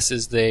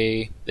excesses,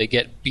 they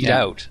get beat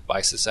out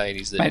by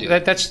societies that do.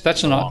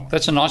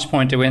 That's a nice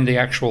point to end the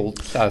actual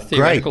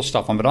theoretical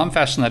stuff on. But I'm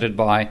fascinated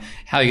by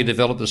how you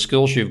develop the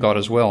skills you've got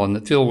as well.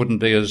 And Phil wouldn't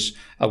be as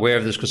aware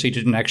of this because he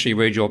didn't actually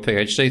read your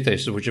PhD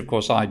thesis, which of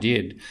course I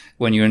did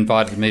when you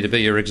invited me to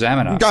be your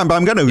examiner. I'm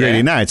going to read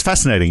it now. It's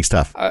fascinating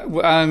stuff. A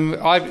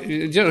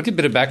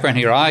bit of background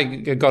here. I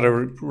got a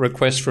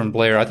request from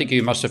Blair. I think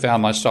you must have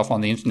found my stuff on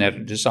the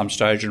internet at some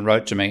stage and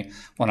wrote to me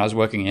when I was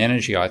working in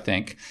energy, I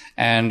think.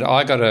 And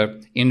I got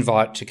an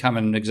invite to come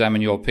and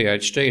examine your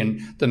PhD.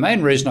 And the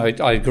main reason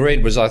I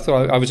agreed was I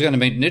thought I was going to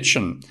meet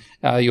Nitschen,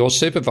 your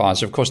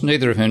supervisor. Of course,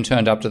 neither of whom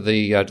turned up to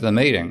the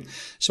meeting.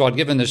 So I'd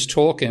given this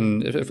talk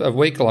a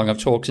week long of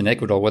talks in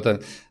Ecuador where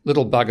the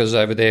little buggers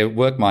over there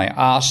worked my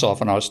arse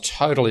off, and I was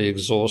totally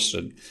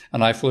exhausted.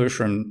 And I flew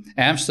from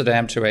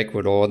Amsterdam to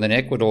Ecuador, and then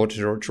Ecuador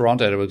to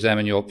Toronto to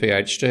examine your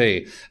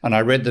PhD. And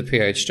I read the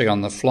PhD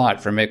on the flight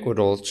from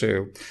Ecuador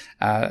to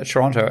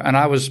Toronto, and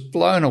I was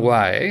blown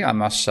away, I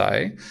must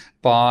say,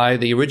 by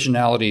the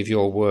originality of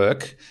your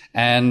work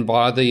and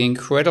by the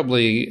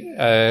incredibly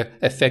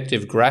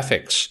effective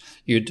graphics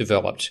you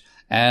developed.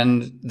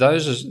 And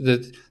those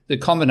the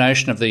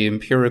combination of the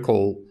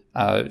empirical,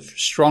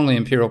 strongly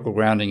empirical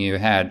grounding you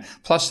had,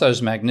 plus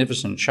those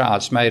magnificent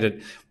charts, made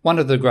it one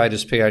of the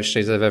greatest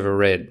PhDs I've ever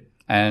read.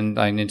 And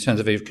in terms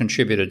of you've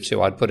contributed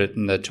to, I'd put it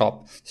in the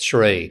top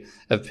 3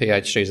 of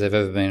PhDs I've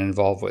ever been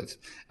involved with.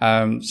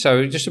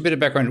 So just a bit of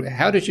background.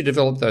 How did you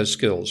develop those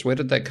skills? Where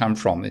did they come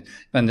from?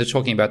 And they're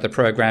talking about the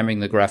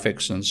programming, the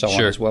graphics, and so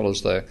on, as well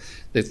as the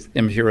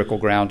empirical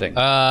grounding.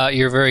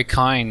 You're very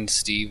kind,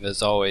 Steve,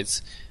 as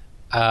always.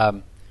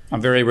 I'm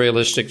very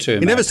realistic too.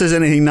 He never says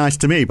anything nice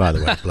to me, by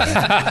the way, Blair.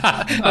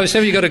 I was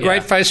saying you got a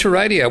great face for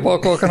radio.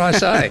 What can I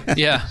say?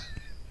 Yeah.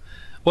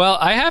 Well,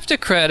 I have to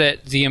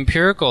credit the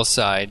empirical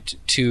side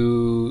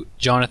to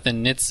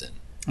Jonathan Nitschen.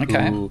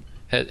 Okay.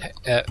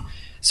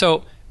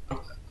 So,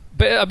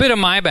 a bit of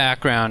my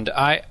background.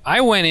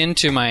 I went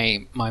into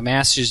my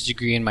master's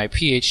degree and my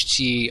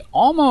PhD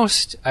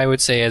almost, I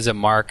would say, as a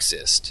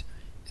Marxist.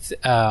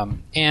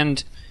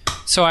 And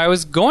so I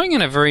was going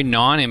in a very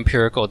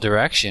non-empirical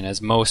direction,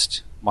 as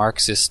most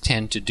Marxists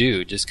tend to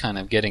do, just kind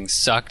of getting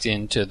sucked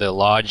into the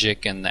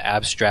logic and the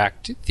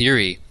abstract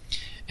theory.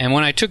 And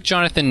when I took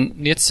Jonathan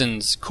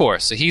Nitschen's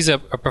course, so he's a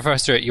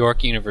professor at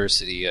York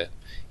University,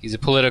 He's a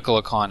political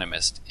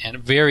economist and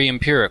very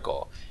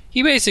empirical.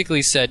 He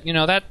basically said,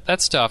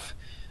 that stuff,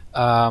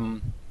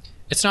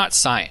 it's not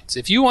science.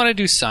 If you want to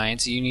do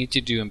science, you need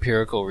to do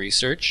empirical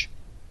research.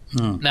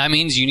 That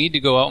means you need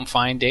to go out and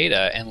find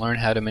data and learn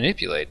how to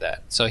manipulate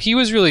that. So he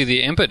was really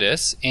the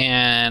impetus,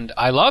 and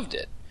I loved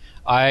it.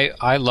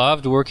 I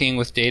loved working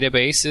with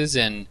databases,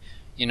 and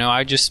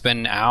I just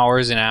spend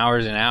hours and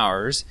hours and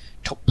hours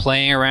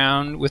playing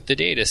around with the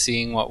data,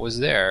 seeing what was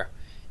there.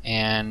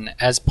 And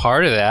as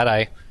part of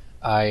that,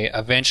 I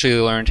eventually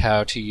learned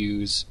how to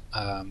use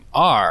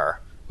R,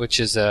 which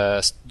is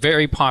a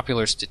very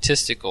popular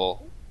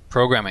statistical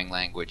programming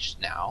language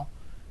now.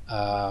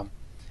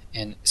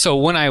 And so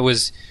when I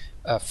was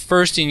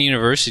first in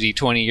university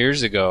 20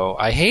 years ago,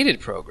 I hated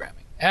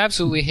programming,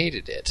 absolutely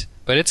hated it.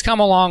 But it's come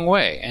a long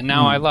way, and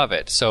now I love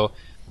it. So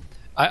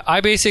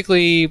I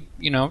basically,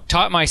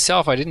 taught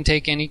myself. I didn't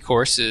take any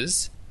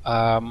courses.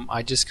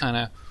 I just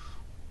kind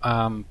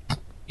of,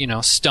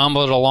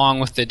 stumbled along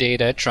with the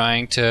data,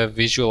 trying to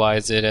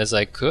visualize it as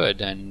I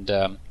could.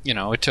 And,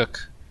 it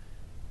took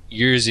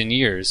years and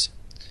years.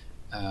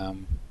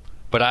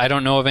 But I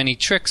don't know of any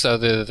tricks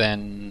other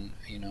than,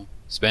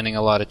 spending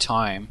a lot of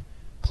time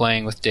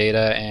playing with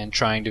data and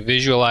trying to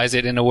visualize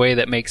it in a way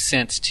that makes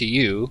sense to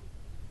you,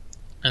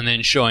 and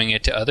then showing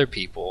it to other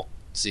people,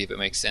 see if it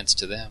makes sense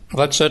to them.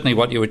 Well, that's certainly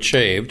what you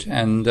achieved,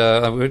 and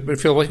we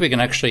feel like we can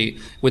actually,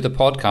 with the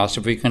podcast,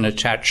 if we can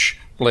attach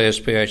Blair's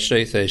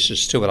PhD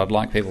thesis to it, I'd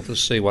like people to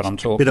see what I'm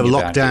talking about. Bit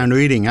of lockdown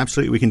reading.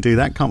 Absolutely, we can do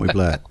that, can't we,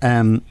 Blair?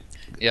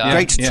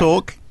 Great to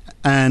talk.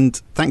 And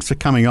thanks for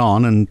coming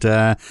on. And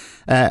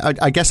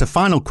I guess a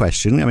final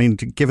question. I mean,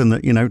 given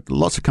that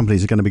lots of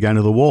companies are going to be going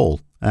to the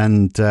wall,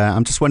 and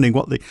I'm just wondering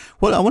what the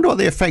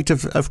effect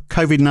of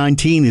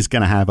COVID-19 is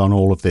going to have on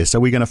all of this. Are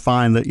we going to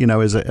find that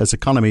as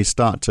economies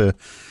start to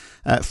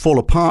fall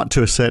apart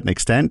to a certain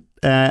extent,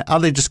 are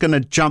they just going to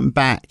jump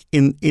back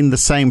in the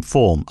same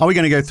form? Are we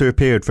going to go through a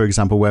period, for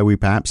example, where we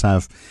perhaps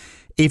have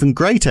even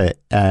greater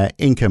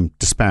income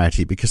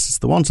disparity because it's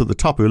the ones at the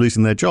top who are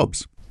losing their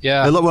jobs?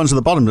 Yeah, the ones at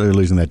the bottom are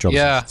losing their jobs.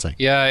 Yeah,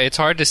 it's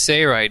hard to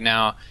say right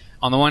now.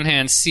 On the one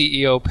hand,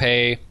 CEO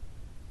pay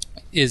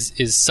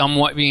is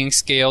somewhat being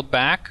scaled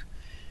back,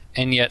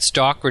 and yet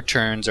stock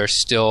returns are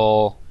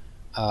still,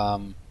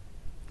 outpacing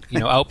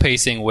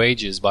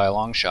wages by a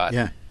long shot.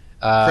 Yeah,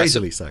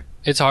 crazily so.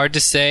 It's hard to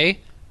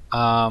say,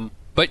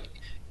 but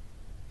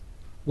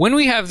when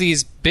we have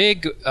these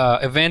big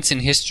events in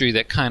history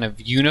that kind of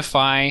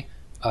unify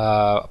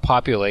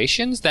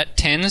populations, that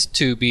tends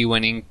to be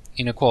when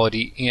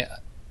inequality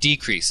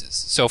decreases.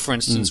 So, for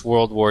instance,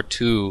 World War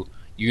II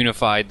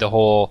unified the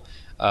whole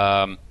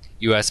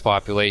U.S.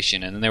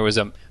 population, and there was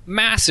a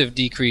massive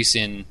decrease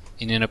in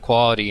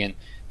inequality, and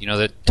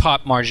the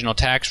top marginal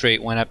tax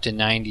rate went up to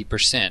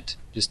 90%.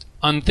 Just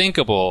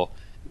unthinkable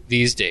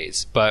these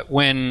days. But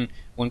when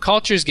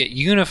cultures get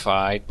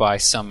unified by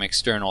some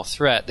external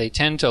threat, they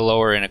tend to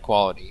lower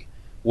inequality.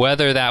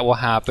 Whether that will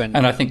happen,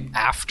 and I think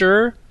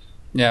after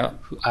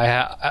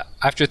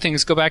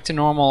things go back to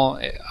normal,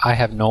 I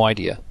have no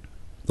idea.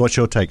 What's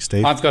your take,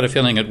 Steve? I've got a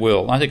feeling it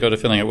will. I think I've got a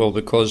feeling it will,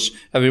 because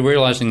we're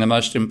realising the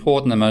most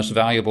important, the most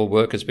valuable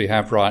workers we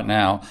have right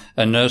now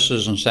are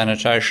nurses and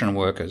sanitation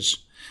workers.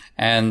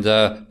 And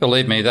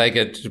believe me, they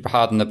get,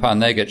 pardon the pun,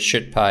 they get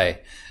shit pay.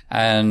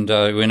 And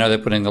we know they're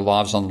putting their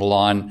lives on the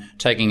line,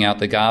 taking out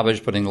the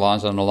garbage, putting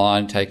lives on the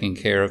line, taking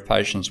care of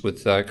patients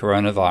with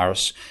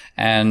coronavirus.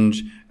 And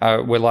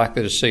we're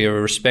likely to see a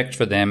respect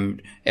for them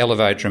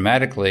elevate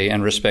dramatically,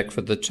 and respect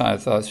for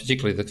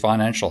particularly the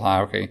financial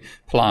hierarchy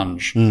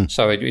plunge.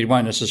 So it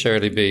won't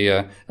necessarily be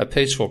a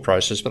peaceful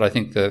process, but I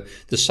think the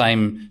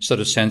same sort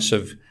of sense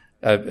of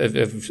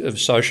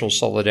social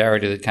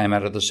solidarity that came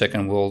out of the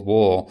Second World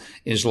War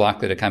is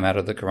likely to come out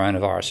of the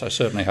coronavirus. I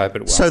certainly hope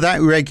it will. So that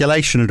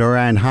regulation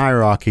around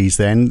hierarchies,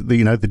 then,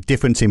 the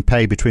difference in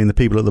pay between the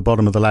people at the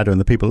bottom of the ladder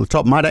and the people at the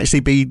top might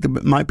actually be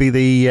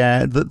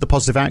the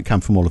positive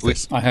outcome from all of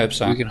this. I hope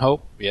so. We can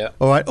hope. Yeah.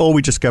 All right. Or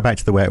we just go back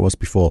to the way it was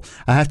before.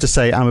 I have to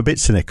say, I'm a bit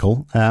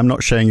cynical. I'm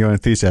not sharing your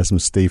enthusiasm,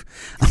 Steve.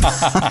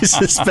 I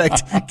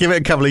suspect give it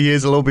a couple of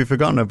years, it'll all be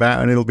forgotten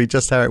about, and it'll be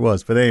just how it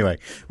was. But anyway,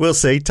 we'll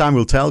see. Time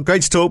will tell.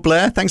 Great to talk,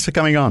 Blair. Thanks for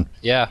coming on.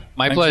 Yeah,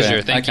 my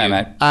pleasure. Thank you.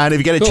 Mate. And if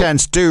you get a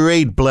chance, do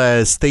read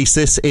Blair's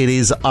thesis. It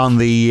is on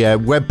the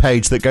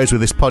webpage that goes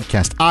with this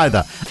podcast,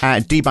 either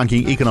at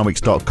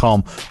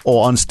debunkingeconomics.com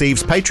or on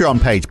Steve's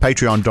Patreon page,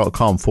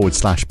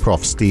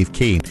 patreon.com/Prof. Steve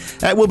Keen.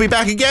 We'll be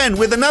back again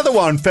with another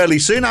one fairly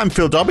soon. I'm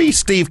Phil Dobby.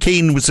 Steve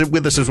Keen was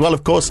with us as well,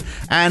 of course,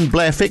 and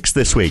Blair Fix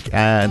this week.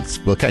 And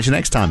we'll catch you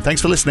next time.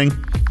 Thanks for listening.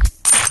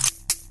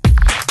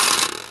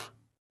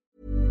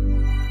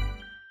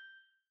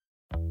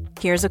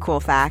 Here's a cool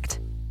fact.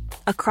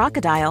 A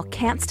crocodile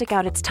can't stick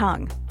out its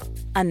tongue.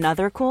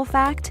 Another cool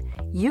fact,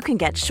 you can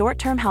get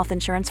short-term health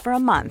insurance for a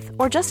month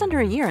or just under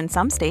a year in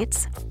some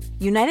states.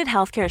 United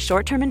Healthcare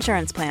short-term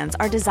insurance plans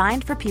are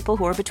designed for people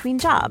who are between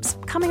jobs,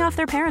 coming off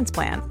their parents'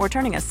 plan, or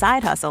turning a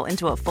side hustle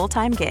into a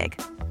full-time gig.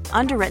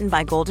 Underwritten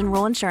by Golden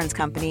Rule Insurance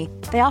Company,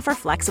 they offer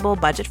flexible,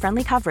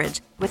 budget-friendly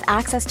coverage with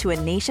access to a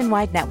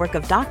nationwide network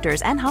of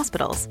doctors and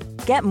hospitals.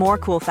 Get more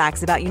cool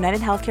facts about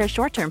United Healthcare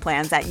short-term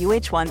plans at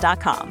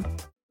uh1.com.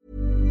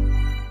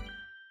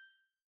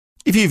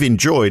 If you've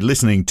enjoyed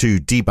listening to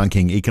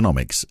Debunking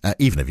Economics,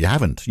 even if you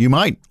haven't, you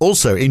might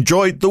also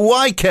enjoy The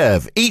Y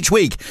Curve. Each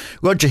week,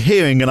 Roger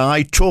Hearing and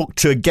I talk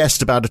to a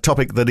guest about a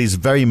topic that is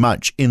very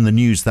much in the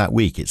news that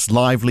week. It's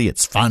lively,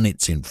 it's fun,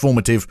 it's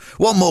informative.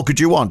 What more could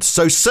you want?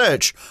 So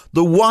search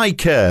The Y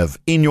Curve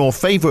in your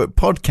favourite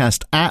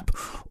podcast app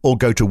or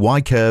go to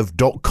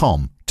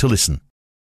ycurve.com to listen.